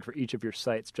password for each of your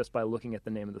sites just by looking at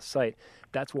the name of the site,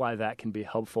 that's why that can be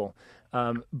helpful.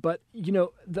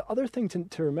 The other thing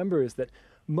to remember is that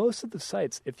most of the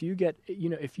sites, if you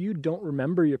don't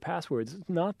remember your passwords, it's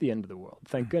not the end of the world.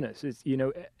 Thank goodness.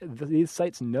 These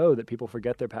sites know that people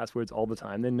forget their passwords all the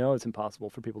time. They know it's impossible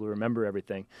for people to remember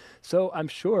everything. So I'm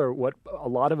sure what a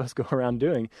lot of us go around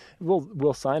doing,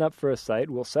 we'll sign up for a site,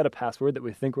 we'll set a password that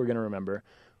we think we're going to remember.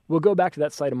 We'll go back to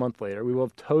that site a month later. We will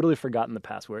have totally forgotten the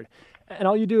password. And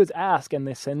all you do is ask, and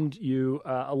they send you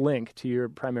a link to your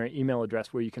primary email address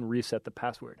where you can reset the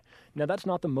password. Now, that's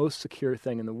not the most secure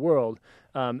thing in the world.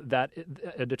 That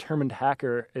a determined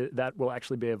hacker, that will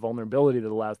actually be a vulnerability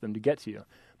that allows them to get to you.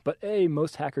 But A,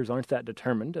 most hackers aren't that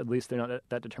determined. At least they're not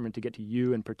that determined to get to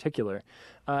you in particular.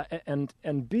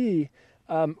 And B,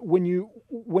 when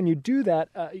you do that,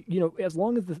 as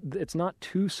long as it's not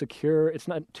too secure, it's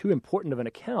not too important of an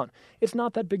account, it's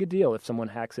not that big a deal if someone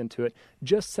hacks into it.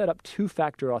 Just set up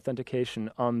two-factor authentication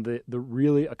on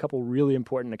a couple really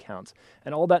important accounts.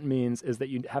 And all that means is that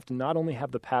you have to not only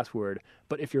have the password,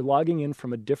 but if you're logging in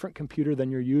from a different computer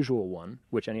than your usual one,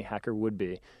 which any hacker would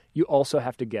be, you also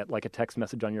have to get like a text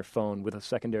message on your phone with a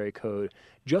secondary code.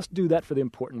 Just do that for the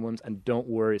important ones and don't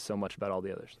worry so much about all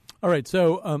the others. All right,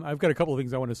 so I've got a couple of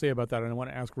things I want to say about that, and I want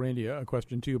to ask Randy a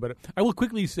question too. But I will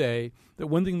quickly say that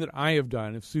one thing that I have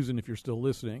done, if you're still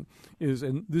listening, is,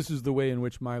 and this is the way in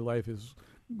which my life is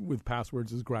with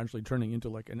passwords is gradually turning into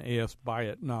like an A.S.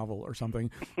 Byatt novel or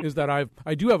something, is that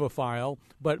I do have a file,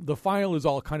 but the file is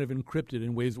all kind of encrypted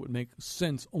in ways that would make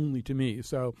sense only to me.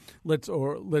 So let's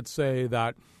say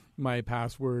that my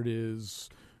password is,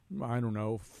 I don't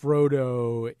know,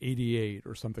 Frodo88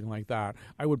 or something like that.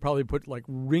 I would probably put like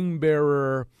ring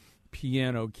bearer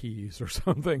piano keys or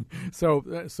something. So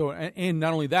and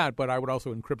not only that, but I would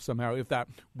also encrypt somehow. If that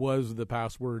was the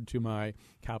password to my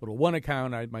Capital One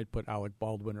account, I might put Alec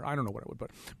Baldwin, or I don't know what I would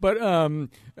put. But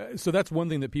so that's one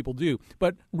thing that people do.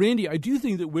 But Randy, I do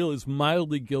think that Will is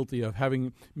mildly guilty of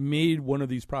having made one of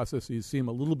these processes seem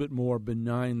a little bit more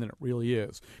benign than it really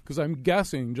is. Because I'm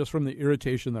guessing, just from the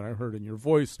irritation that I heard in your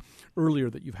voice earlier,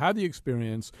 that you've had the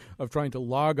experience of trying to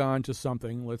log on to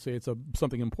something, let's say it's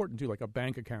something important to, like a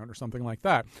bank account or something like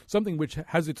that, something which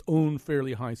has its own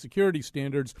fairly high security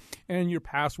standards, and your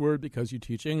password, because you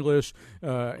teach English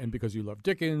and because you love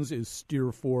Dickens, is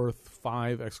Steerforth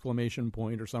 5 exclamation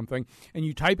point or something, and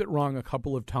you type it wrong a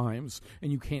couple of times,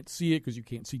 and you can't see it because you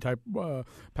can't see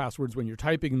passwords when you're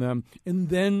typing them, and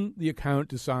then the account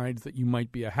decides that you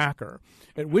might be a hacker,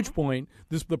 at which point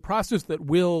the process that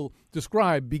Will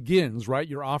described begins, right?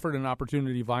 You're offered an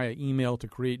opportunity via email to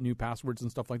create new passwords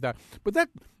and stuff like that. But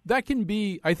that can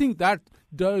be, I think that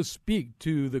does speak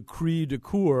to the cri de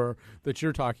coeur that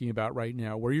you're talking about right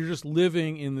now, where you're just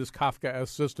living in this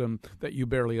Kafka-esque system that you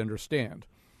barely understand.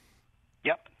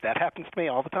 Yep, that happens to me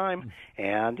all the time.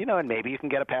 And, and maybe you can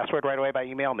get a password right away by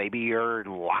email. Maybe you're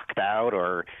locked out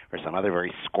or some other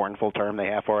very scornful term they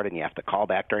have for it, and you have to call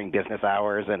back during business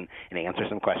hours and answer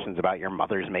some questions about your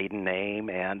mother's maiden name.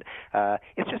 And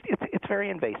it's very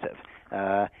invasive.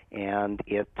 And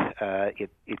it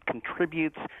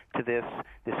contributes to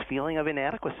this feeling of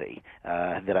inadequacy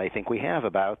that I think we have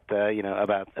about the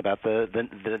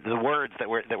words that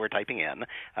we're typing in,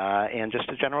 and just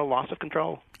a general loss of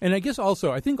control. And I guess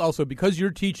I think because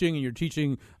you're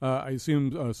teaching, I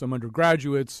assume some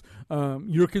undergraduates,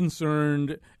 you're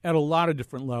concerned at a lot of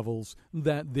different levels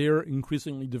that they're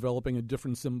increasingly developing a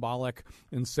different symbolic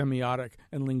and semiotic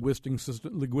and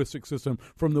linguistic system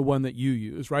from the one that you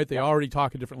use, right? They already already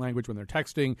talk a different language when they're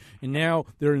texting, and now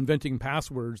they're inventing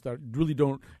passwords that really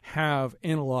don't have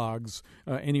analogs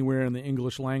anywhere in the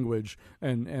English language.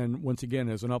 And once again,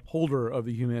 as an upholder of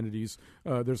the humanities,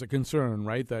 there's a concern,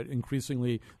 right, that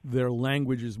increasingly their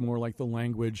language is more like the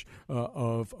language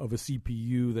of a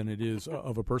CPU than it is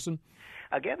of a person.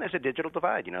 Again, there's a digital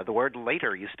divide. The word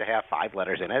later used to have 5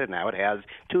 letters in it, and now it has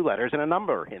 2 letters and a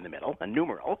number in the middle, a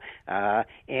numeral.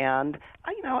 And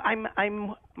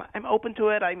I'm open to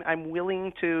it. I'm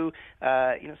willing to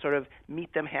sort of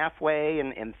meet them halfway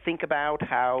and think about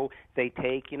how they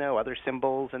take other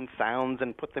symbols and sounds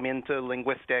and put them into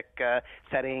linguistic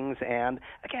settings. And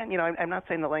again, I'm not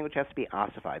saying the language has to be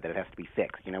ossified, that it has to be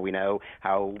fixed. We know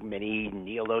how many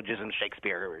neologisms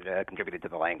Shakespeare contributed to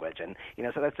the language, and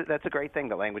so that's a great thing.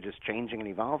 The language is changing and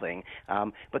evolving,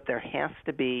 but there has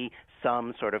to be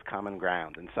some sort of common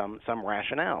ground and some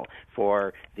rationale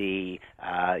for the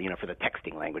for the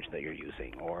texting language that you're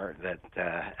using, or that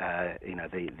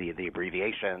the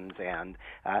abbreviations, and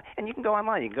you can go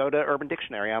online. You can go to Urban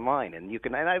Dictionary online, and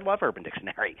I love Urban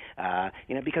Dictionary,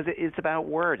 because it's about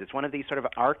words. It's one of these sort of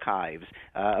archives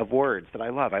of words that I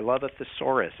love. I love a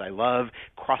thesaurus. I love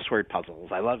crossword puzzles.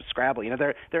 I love Scrabble.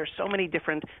 There are so many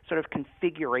different sort of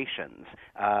configurations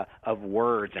of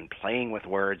words, and playing with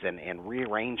words, and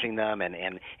rearranging them,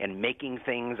 and making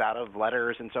things out of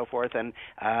letters and so forth. And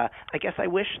I guess I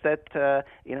wish that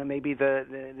maybe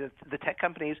the tech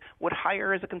companies would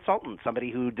hire as a consultant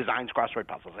somebody who designs crossword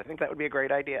puzzles. I think that would be a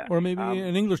great idea. Or maybe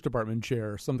an English department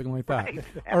chair or something like that. Right.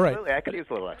 All right. Absolutely. I could use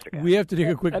a little extra cash. We have to take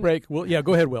a quick break. Well, yeah,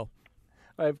 go ahead, Will.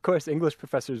 Of course, English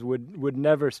professors would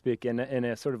never speak in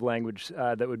a sort of language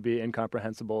that would be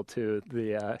incomprehensible to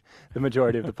the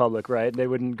majority of the public, right? They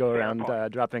wouldn't go around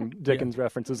dropping Dickens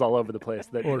references all over the place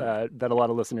that a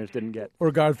lot of listeners didn't get.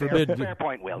 Or God forbid, fair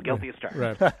point, Will. Guilty as charged.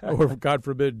 Right. Or God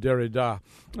forbid, Derrida.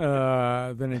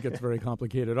 Then it gets very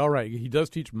complicated. All right, he does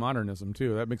teach modernism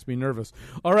too. That makes me nervous.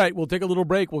 All right, we'll take a little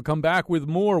break. We'll come back with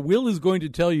more. Will is going to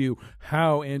tell you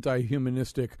how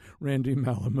anti-humanistic Randy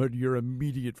Malamud, your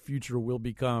immediate future, will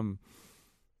become.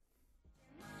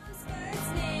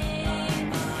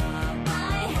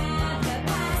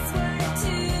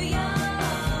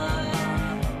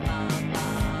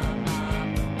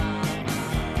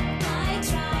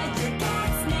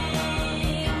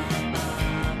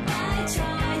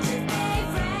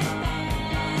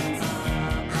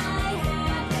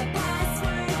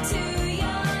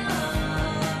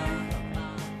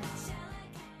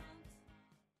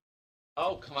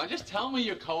 Oh, come on, just tell me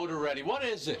your code already. What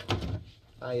is it?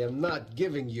 I am not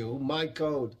giving you my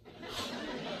code.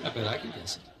 I bet I can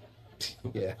guess it.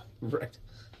 Yeah, right.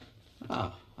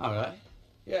 Oh, all right.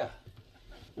 Yeah.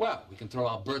 Well, we can throw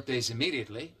out birthdays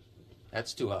immediately.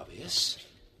 That's too obvious.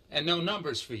 And no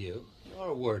numbers for you. You're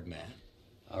a word man.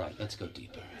 All right, let's go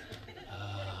deeper.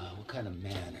 What kind of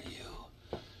man are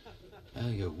you? Well,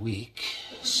 you're weak,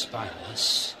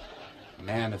 spineless, a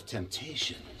man of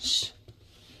temptations.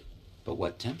 But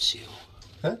what tempts you?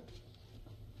 Huh?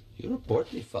 You're a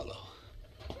portly fellow.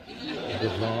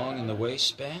 Headed long in the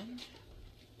waistband.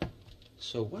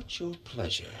 So what's your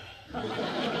pleasure?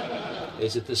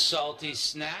 Is it the salty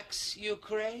snacks you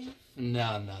crave?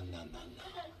 No.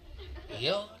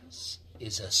 Yours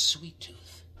is a sweet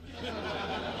tooth.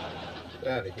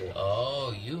 Out of here.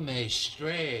 Oh, you may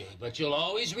stray, but you'll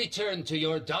always return to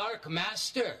your dark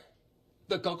master,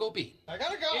 the cocoa bean. I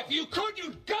gotta go. If you could,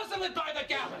 you'd guzzle it by the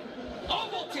gallon.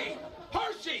 Ovaltine,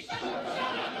 Hershey.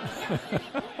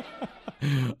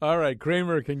 All right,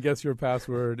 Kramer can guess your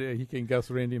password. He can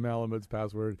guess Randy Malamud's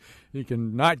password. He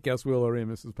can not guess Will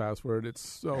Oremus's password.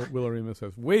 Will Oremus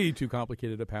has way too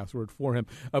complicated a password for him.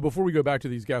 Before we go back to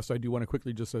these guests, I do want to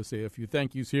quickly just say a few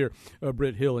thank yous here.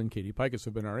 Britt Hill and Katie Pikus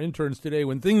have been our interns today.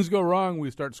 When things go wrong,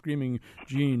 we start screaming,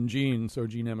 Gene. So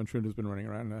Gene Amantrund has been running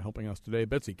around helping us today.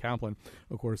 Betsy Kaplan,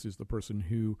 of course, is the person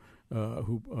who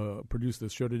produced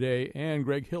this show today. And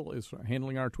Greg Hill is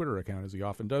handling our Twitter account, as he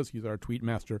often does. He's our tweet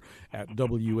master at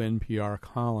WNPR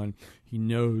Colin. He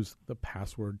knows the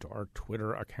password to our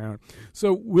Twitter account.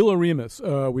 So, Will Oremus,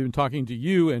 we've been talking to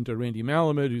you and to Randy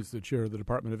Malamud, who's the chair of the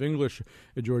Department of English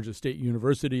at Georgia State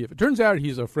University. If it turns out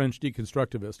he's a French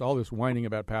deconstructivist, all this whining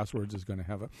about passwords is going to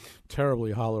have a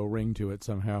terribly hollow ring to it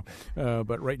somehow.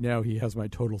 But right now he has my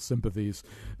total sympathies.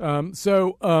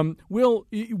 Will,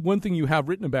 one thing you have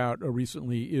written about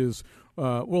recently is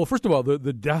first of all,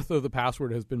 the death of the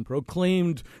password has been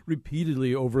proclaimed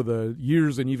repeatedly over the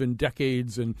years and even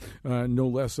decades, and no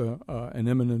less an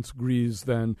eminence grise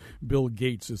than Bill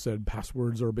Gates has said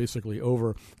passwords are basically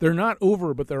over. They're not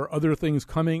over, but there are other things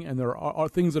coming, and there are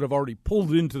things that have already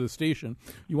pulled into the station.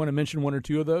 You want to mention one or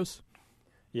two of those?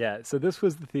 Yeah, so this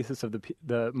was the thesis of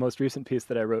the most recent piece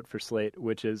that I wrote for Slate,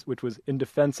 which was in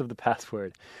defense of the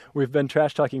password. We've been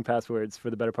trash-talking passwords for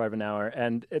the better part of an hour,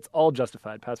 and it's all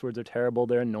justified. Passwords are terrible,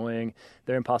 they're annoying,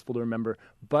 they're impossible to remember,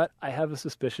 but I have a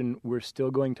suspicion we're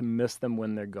still going to miss them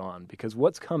when they're gone, because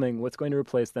what's going to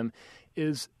replace them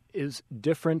is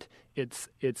different.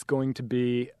 It's going to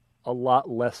be a lot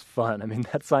less fun. I mean,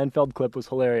 that Seinfeld clip was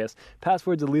hilarious.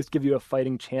 Passwords at least give you a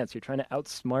fighting chance. You're trying to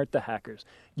outsmart the hackers.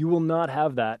 You will not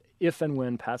have that if and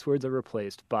when passwords are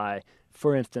replaced by,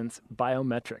 for instance,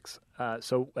 biometrics.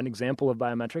 So an example of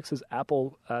biometrics is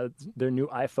Apple, their new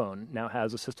iPhone now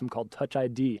has a system called Touch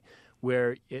ID,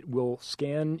 where it will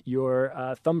scan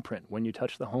your thumbprint when you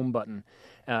touch the home button.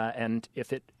 And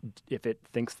if it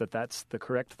thinks that that's the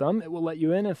correct thumb, it will let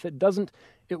you in. If it doesn't,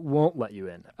 it won't let you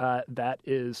in. That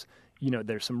is,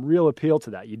 there's some real appeal to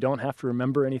that. You don't have to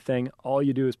remember anything. All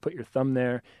you do is put your thumb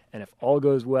there, and if all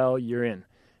goes well, you're in.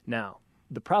 Now,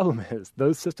 the problem is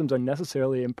those systems are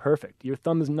necessarily imperfect. Your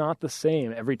thumb is not the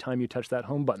same every time you touch that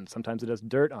home button. Sometimes it has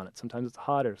dirt on it. Sometimes it's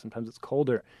hotter. Sometimes it's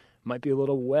colder. It might be a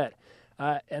little wet.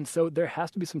 And so there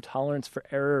has to be some tolerance for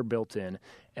error built in.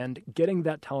 And getting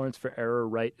that tolerance for error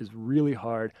right is really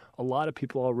hard. A lot of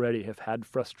people already have had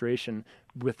frustration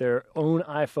with their own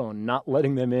iPhone not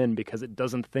letting them in because it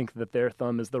doesn't think that their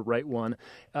thumb is the right one.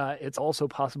 It's also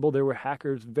possible there were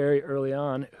hackers very early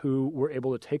on who were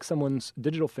able to take someone's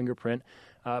digital fingerprint,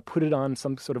 put it on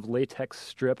some sort of latex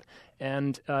strip,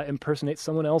 and impersonate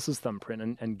someone else's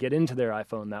thumbprint and get into their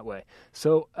iPhone that way.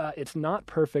 So it's not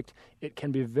perfect. It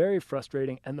can be very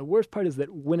frustrating. And the worst part is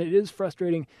that when it is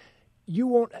frustrating, you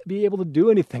won't be able to do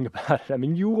anything about it. I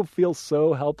mean, you will feel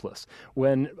so helpless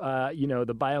when,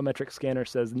 the biometric scanner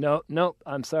says, no,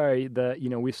 I'm sorry,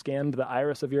 we scanned the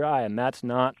iris of your eye, and that's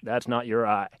not your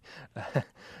eye.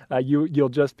 You'll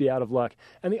just be out of luck.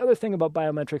 And the other thing about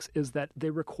biometrics is that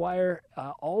they require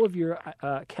all of your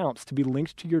accounts to be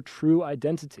linked to your true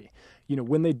identity.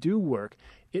 When they do work,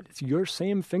 it's your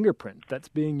same fingerprint that's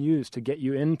being used to get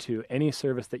you into any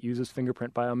service that uses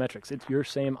fingerprint biometrics. It's your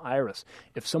same iris.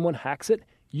 If someone hacks it,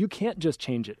 you can't just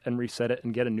change it and reset it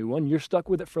and get a new one. You're stuck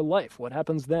with it for life. What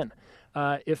happens then?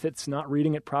 If it's not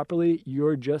reading it properly,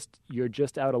 you're just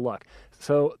out of luck.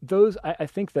 So I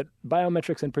think that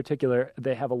biometrics in particular,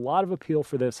 they have a lot of appeal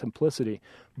for their simplicity,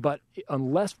 but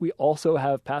unless we also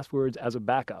have passwords as a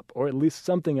backup, or at least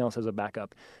something else as a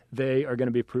backup, they are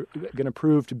going to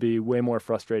prove to be way more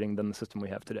frustrating than the system we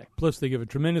have today. Plus, they give a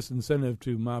tremendous incentive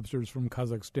to mobsters from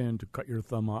Kazakhstan to cut your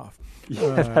thumb off. We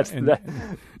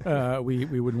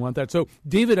wouldn't want that. So,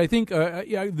 David, I think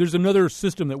there's another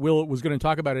system that Will was going to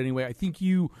talk about anyway. I think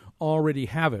you already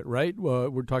have it, right?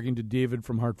 We're talking to David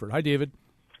from Hartford. Hi, David.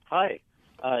 Hi.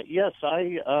 Yes,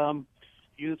 I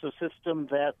use a system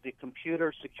that the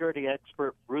computer security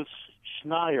expert Bruce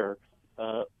Schneier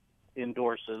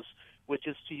endorses, which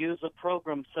is to use a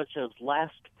program such as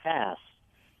LastPass,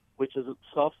 which is a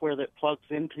software that plugs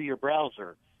into your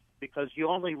browser, because you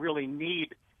only really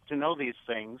need to know these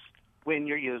things when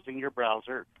you're using your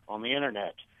browser on the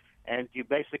Internet. And you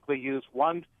basically use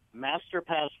one master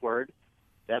password.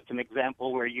 That's an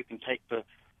example where you can take the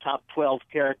top 12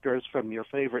 characters from your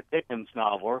favorite Dickens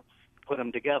novel, put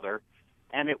them together,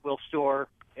 and it will store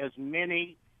as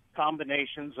many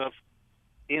combinations of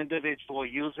individual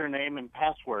username and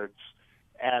passwords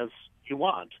as you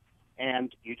want.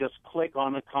 And you just click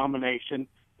on a combination,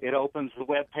 it opens the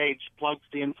web page, plugs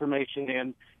the information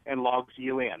in, and logs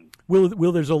you in.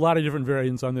 Will, there's a lot of different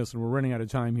variants on this, and we're running out of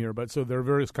time here, but so there are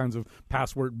various kinds of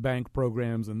password bank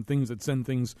programs and things that send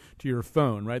things to your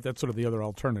phone, right? That's sort of the other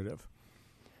alternative.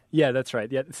 Yeah, that's right.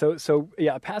 Yeah, so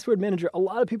password manager, a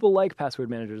lot of people like password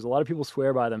managers. A lot of people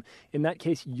swear by them. In that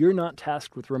case, you're not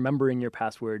tasked with remembering your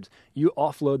passwords. You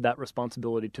offload that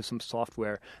responsibility to some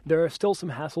software. There are still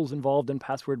some hassles involved in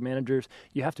password managers.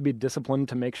 You have to be disciplined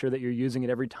to make sure that you're using it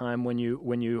every time when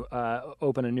you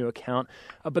open a new account.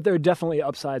 But there are definitely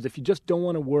upsides. If you just don't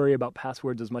want to worry about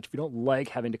passwords as much, if you don't like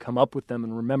having to come up with them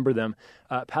and remember them,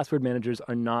 password managers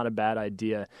are not a bad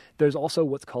idea. There's also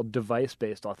what's called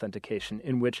device-based authentication,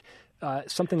 in which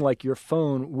something like your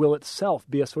phone will itself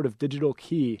be a sort of digital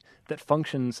key that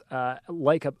functions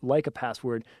like a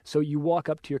password. So you walk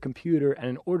up to your computer, and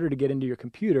in order to get into your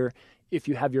computer, if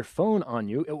you have your phone on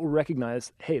you, it will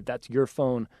recognize, hey, that's your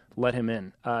phone, let him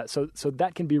in. So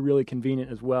that can be really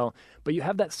convenient as well. But you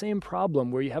have that same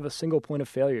problem where you have a single point of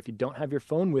failure. If you don't have your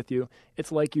phone with you,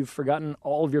 it's like you've forgotten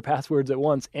all of your passwords at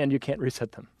once and you can't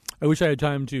reset them. I wish I had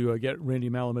time to get Randy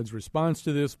Malamud's response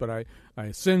to this, but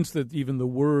I sense that even the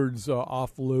words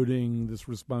offloading this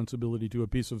responsibility to a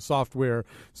piece of software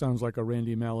sounds like a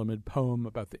Randy Malamud poem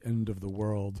about the end of the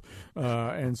world.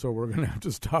 And so we're going to have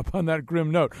to stop on that grim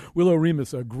note. Willow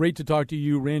Remus, great to talk to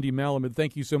you. Randy Malamud,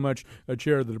 thank you so much,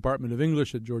 chair of the Department of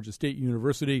English at Georgia State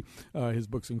University. His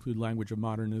books include Language of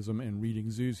Modernism and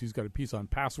Reading Zeus. He's got a piece on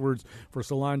passwords for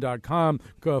Salon.com.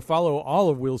 Follow all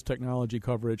of Will's technology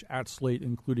coverage at Slate,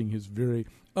 including his very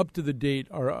up-to-date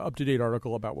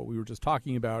article about what we were just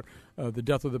talking about, the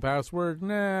death of the password.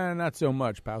 Nah, not so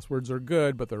much. Passwords are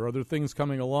good, but there are other things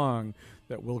coming along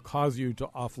that will cause you to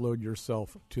offload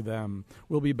yourself to them.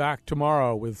 We'll be back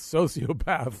tomorrow with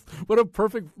Sociopath. What a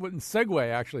perfect segue,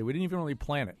 actually. We didn't even really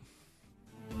plan it.